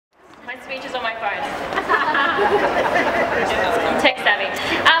speeches on my phone. I'm tech savvy.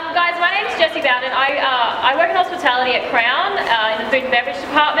 Guys, my name's Jessie. I work in hospitality at Crown in the food and beverage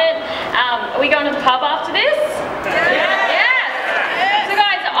department. Are we going to the pub after this? Yes! So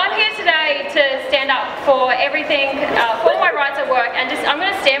guys, I'm here today to stand up for everything, for my rights at work, and I'm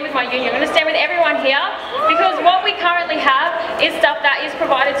going to stand with my union. I'm going to stand with everyone here because what we currently have is stuff that is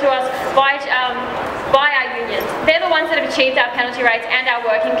provided to us by our unions. They're the ones that have achieved our penalty rates and our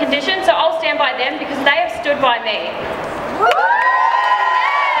working conditions, so I'll stand by them because they have stood by me.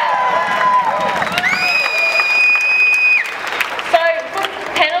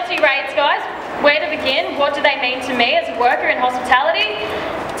 Rates, guys, where to begin? What do they mean to me as a worker in hospitality?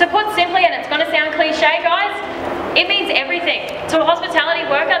 To put simply, and it's going to sound cliche, guys, it means everything. To a hospitality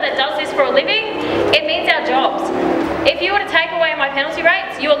worker that does this for a living, it means our jobs. If you were to take away my penalty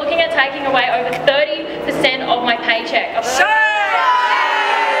rates, you are looking at taking away over 30% of my paycheck. So,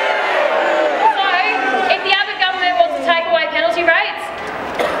 if the Abbott government wants to take away penalty rates,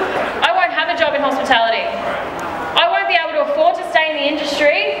 I won't have a job in hospitality. I won't be able to afford to stay in the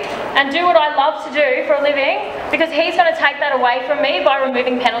industry and do what I love to do for a living because he's going to take that away from me by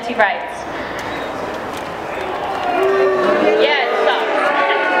removing penalty rates. Yeah, it sucks.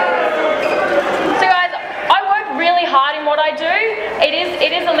 So guys, I work really hard in what I do. It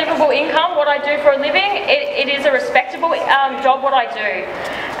is a livable income, what I do for a living. It is a respectable job, what I do.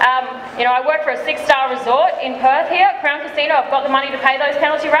 You know, I work for a 6-star resort in Perth here, Crown Casino. I've got the money to pay those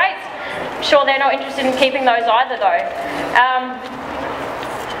penalty rates. I'm sure they're not interested in keeping those either though.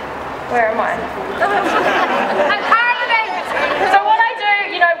 Where am I? So what I do,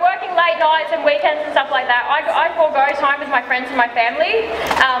 you know, working late nights and weekends and stuff like that, I forego time with my friends and my family,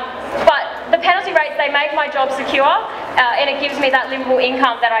 but the penalty rates, they make my job secure and it gives me that livable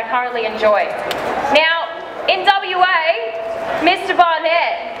income that I currently enjoy. Now, in WA, Mr.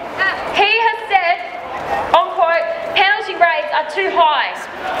 Barnett, he has said, on quote, penalty rates are too high.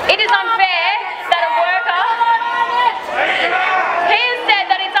 It is unfair that a worker, he has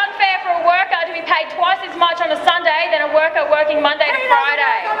said that it's unfair for a worker to be paid twice as much on a Sunday than a worker working Monday to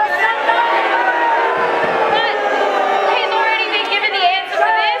Friday. But he's already been given the answer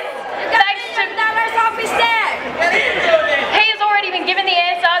for this. He has already been given the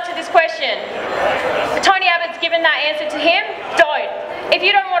answer to this question. Tony Abbott's given that answer to him. Don't. If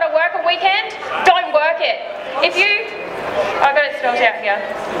you don't want to work a weekend, don't work it. If you, I've got it spelled out here.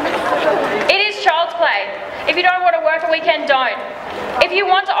 It is child's play. If you don't want to work a weekend, don't. If you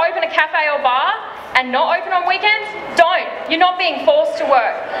want to open a cafe or bar and not open on weekends, don't. You're not being forced to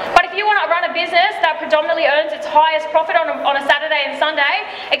work. But if you want to run a business that predominantly earns its highest profit on a Saturday and Sunday,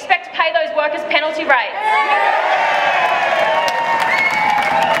 expect to pay those workers penalty rates.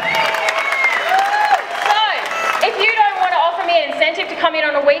 If you don't want to offer me an incentive to come in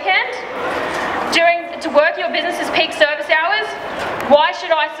on a weekend to work your business's peak service hours, why should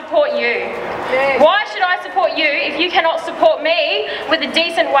I support you? Why should I support you if you cannot support me with a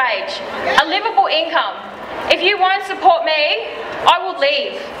decent wage, a livable income? If you won't support me, I will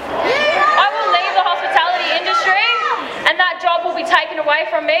leave. I will leave the hospitality industry and that job will be taken away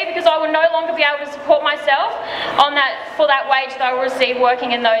from me because I will no longer be able to support myself for that wage that I will receive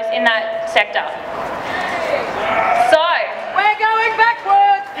working in that sector. So, we're going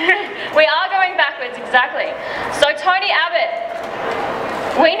backwards! We are going backwards, exactly. So Tony Abbott,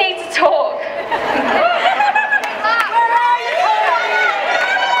 we need to talk.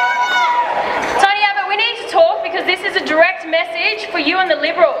 Tony Abbott, we need to talk because this is a direct message for you and the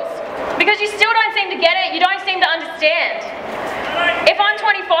Liberals. Because you still don't seem to get it, you don't seem to understand. If I'm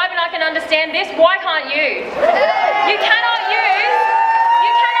 25 and I can understand this, why can't you? You cannot use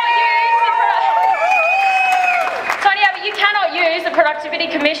the Productivity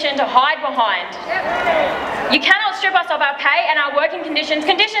Commission to hide behind. You cannot strip us of our pay and our working conditions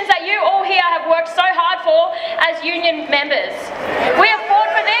that you all here have worked so hard for as union members. We have fought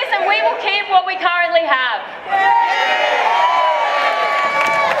for this and we will keep what we currently have.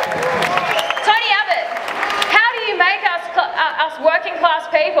 Tony Abbott, how do you make us working class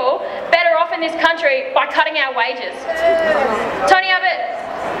people better off in this country by cutting our wages? Tony Abbott,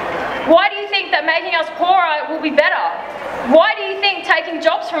 why do you think that making us poorer will be better? Why do you think taking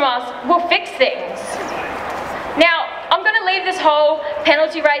jobs from us will fix things? Now, I'm going to leave this whole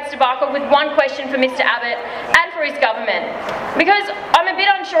penalty rates debacle with one question for Mr. Abbott and for his government, because I'm a bit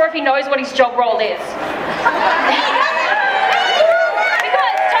unsure if he knows what his job role is.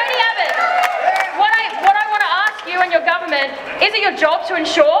 Because, Tony Abbott, what I want to ask you and your government, is it your job to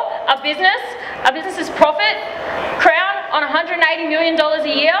ensure a business's profit, Crown on $180 million a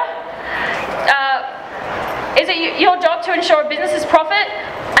year? Is it your job to ensure a business's profit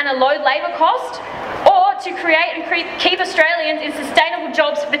and a low labour cost, or to create and keep Australians in sustainable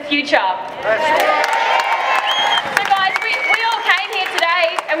jobs for the future. So guys, we all came here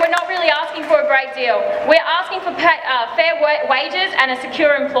today and we're not really asking for a great deal. We're asking for fair wages and a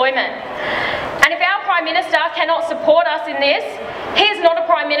secure employment. And if our Prime Minister cannot support us in this, he is not a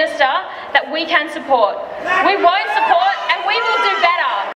Prime Minister that we can support. We won't support and we will do better.